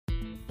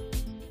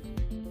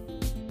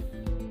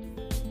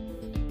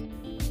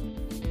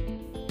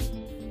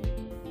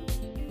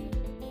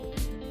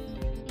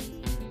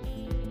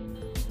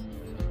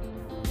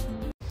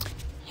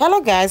Hello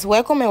guys,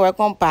 welcome and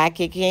welcome back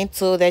again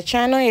to the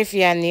channel. If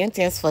you are new,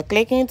 thanks for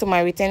clicking. To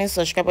my returning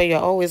subscriber, you're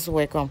always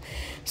welcome.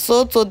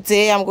 So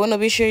today I'm going to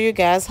be showing you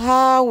guys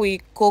how we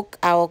cook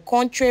our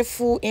country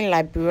food in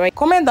Liberia.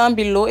 Comment down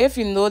below if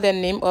you know the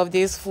name of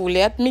this food.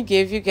 Let me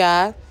give you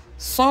guys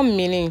some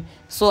meaning.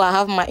 So I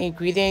have my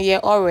ingredient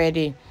here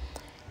already,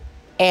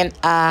 and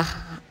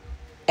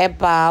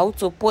about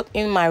to put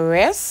in my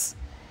rice.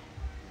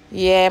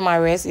 Yeah, my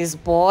rice is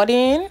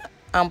boiling.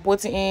 I'm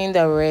putting in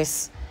the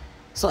rice.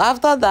 So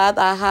after that,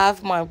 I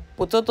have my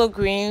potato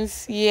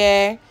greens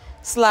here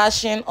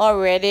slashing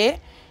already,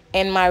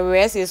 and my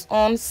rice is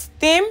on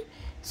steam.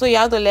 So you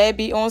have to let it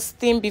be on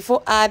steam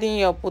before adding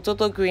your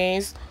potato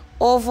greens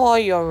over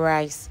your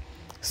rice.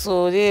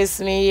 So this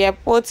is me here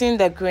putting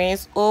the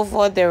greens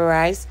over the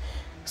rice.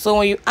 So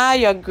when you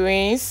add your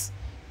greens,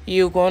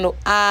 you're going to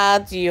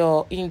add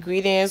your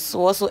ingredients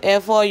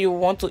whatsoever you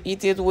want to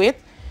eat it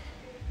with.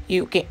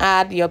 You can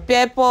add your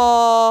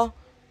pepper,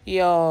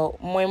 your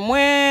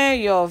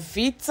mwe, your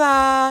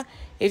vita.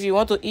 If you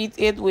want to eat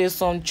it with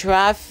some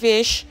dry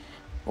fish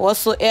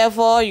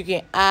whatsoever, you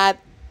can add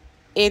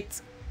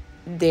it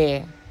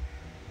there.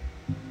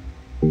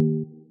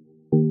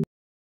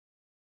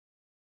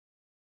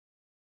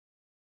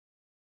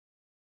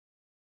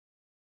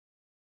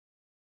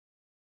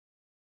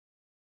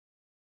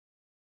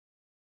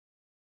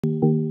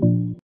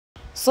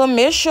 So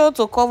make sure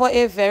to cover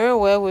it very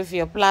well with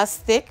your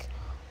plastic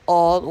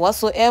or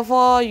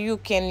whatsoever you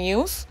can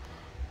use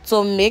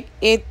to make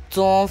it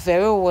done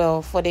very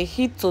well, for the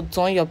heat to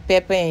done your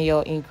pepper and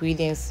your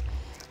ingredients.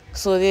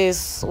 So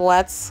this is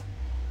what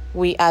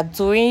we are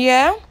doing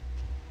here.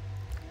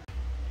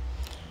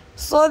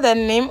 So the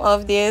name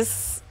of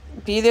this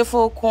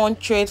beautiful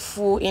country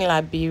food in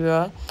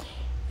Liberia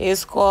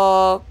is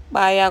called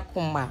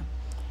bayakuma,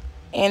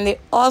 and they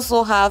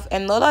also have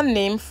another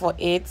name for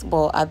it,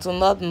 but I do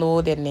not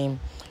know the name.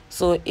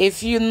 So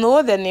if you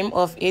know the name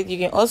of it, you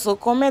can also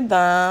comment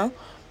down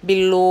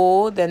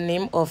below the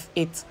name of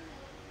it.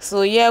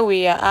 So here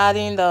we are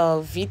adding the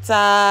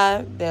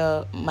vita,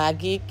 the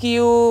maggi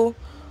cube,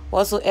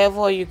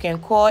 whatsoever you can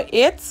call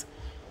it.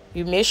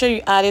 You make sure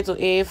you add it to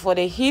it for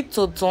the heat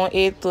to turn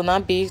it to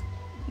not be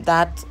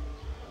that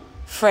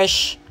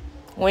fresh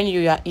when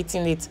you are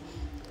eating it.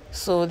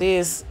 So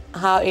this is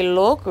how it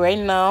look right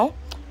now.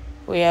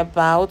 We are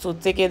about to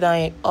take it down.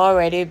 It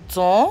already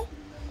done.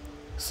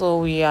 So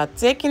we are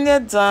taking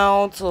it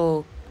down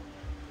to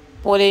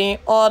put it in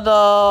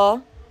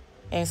order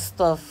and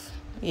stuff.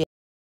 Yeah.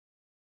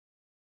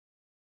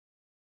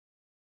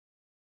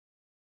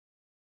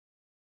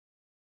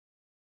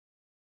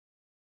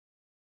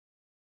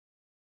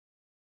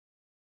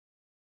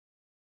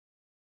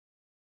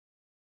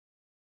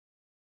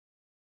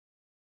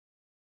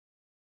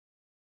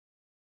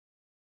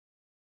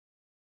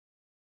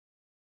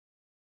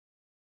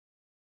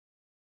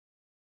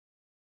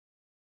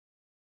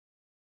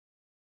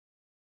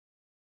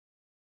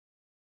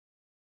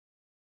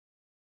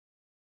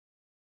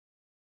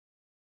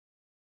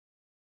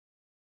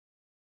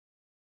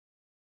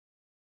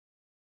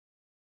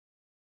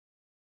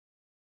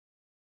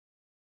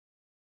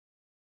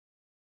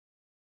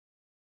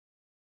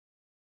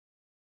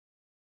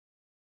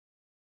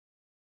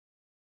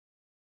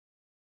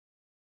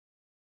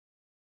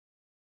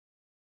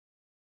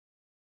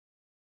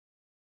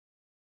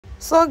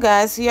 So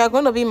guys, you are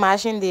going to be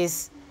mashing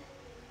this.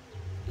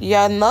 You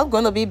are not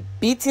going to be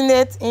beating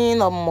it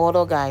in a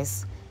mortar,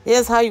 guys.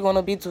 This is how you're going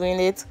to be doing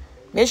it.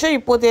 Make sure you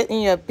put it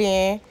in your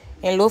pan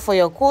and look for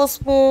your cold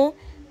spoon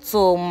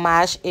to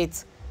mash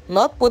it.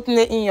 Not putting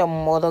it in your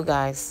mortar,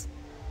 guys.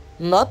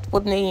 Not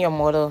putting it in your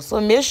mortar.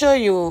 So make sure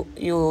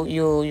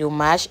you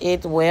mash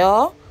it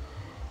well.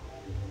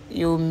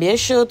 You make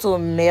sure to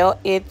melt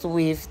it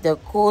with the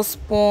cold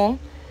spoon,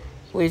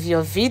 with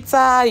your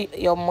vita,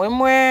 your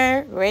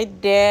mwe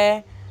right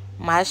there,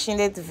 mashing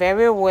it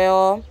very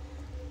well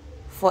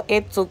for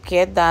it to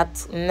get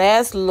that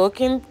nice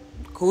looking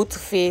good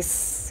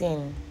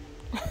facing.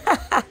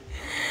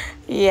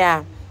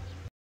 Yeah.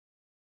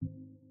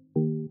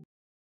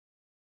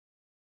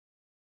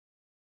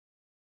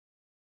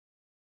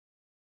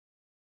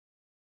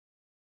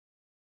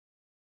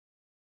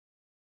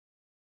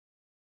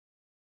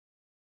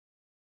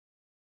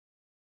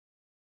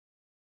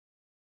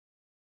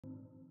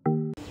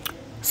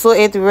 So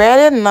it's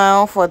ready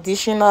now for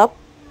dishing up.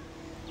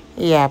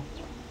 Yep.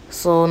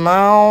 So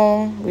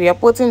now we are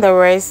putting the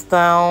rice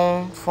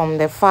down from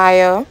the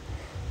fire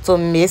to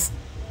mix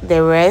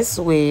the rice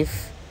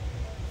with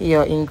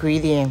your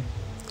ingredient.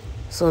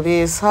 So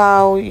this is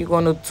how you're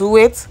going to do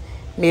it.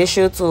 Make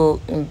sure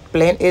to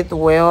blend it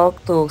well,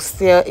 to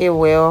stir it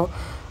well,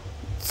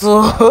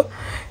 to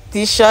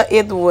dish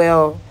it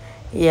well.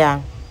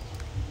 Yeah.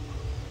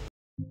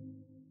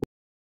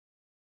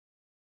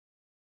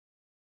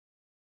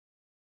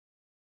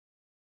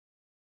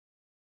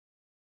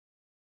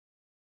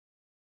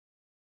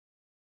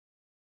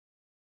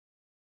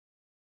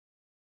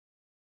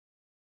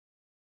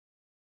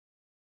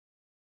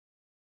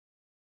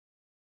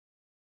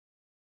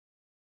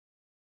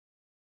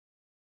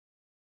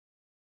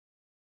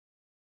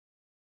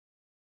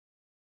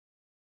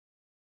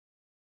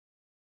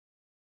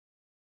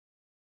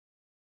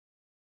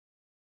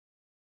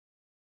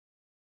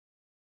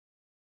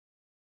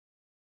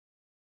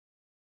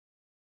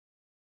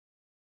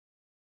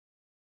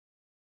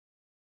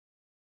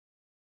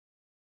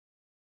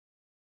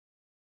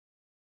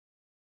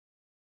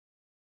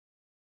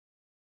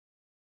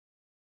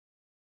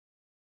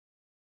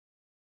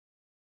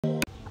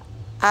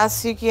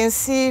 As you can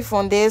see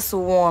from this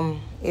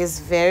one, is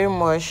very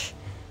much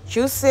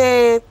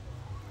juicy,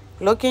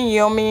 looking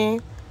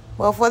yummy.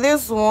 But for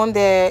this one,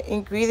 the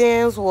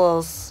ingredients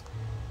was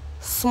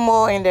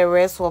small and the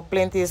rest were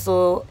plenty,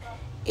 so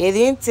it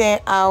didn't turn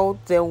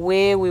out the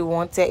way we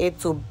wanted it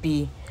to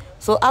be.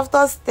 So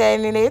after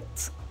stirring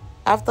it,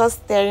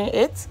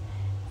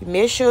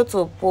 make sure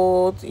to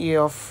put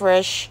your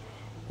fresh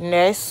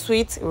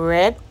sweet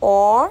red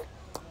or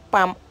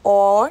palm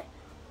oil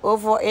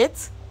over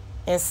it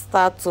and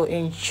start to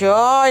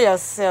enjoy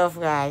yourself,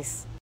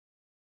 guys.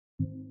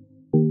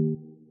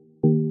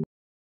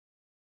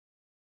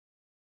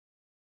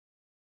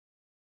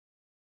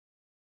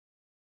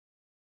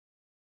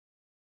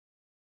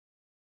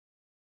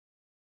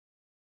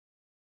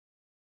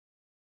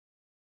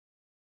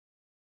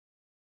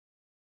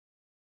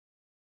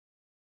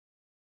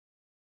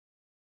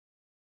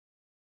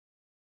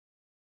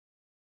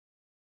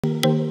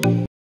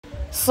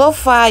 So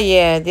far,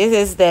 yeah, this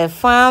is the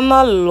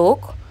final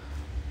look.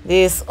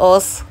 This is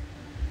us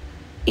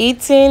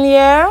eating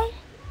here.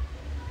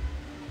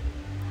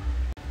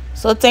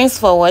 So thanks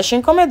for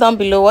watching. Comment down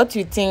below what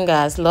you think,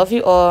 guys. Love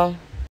you all.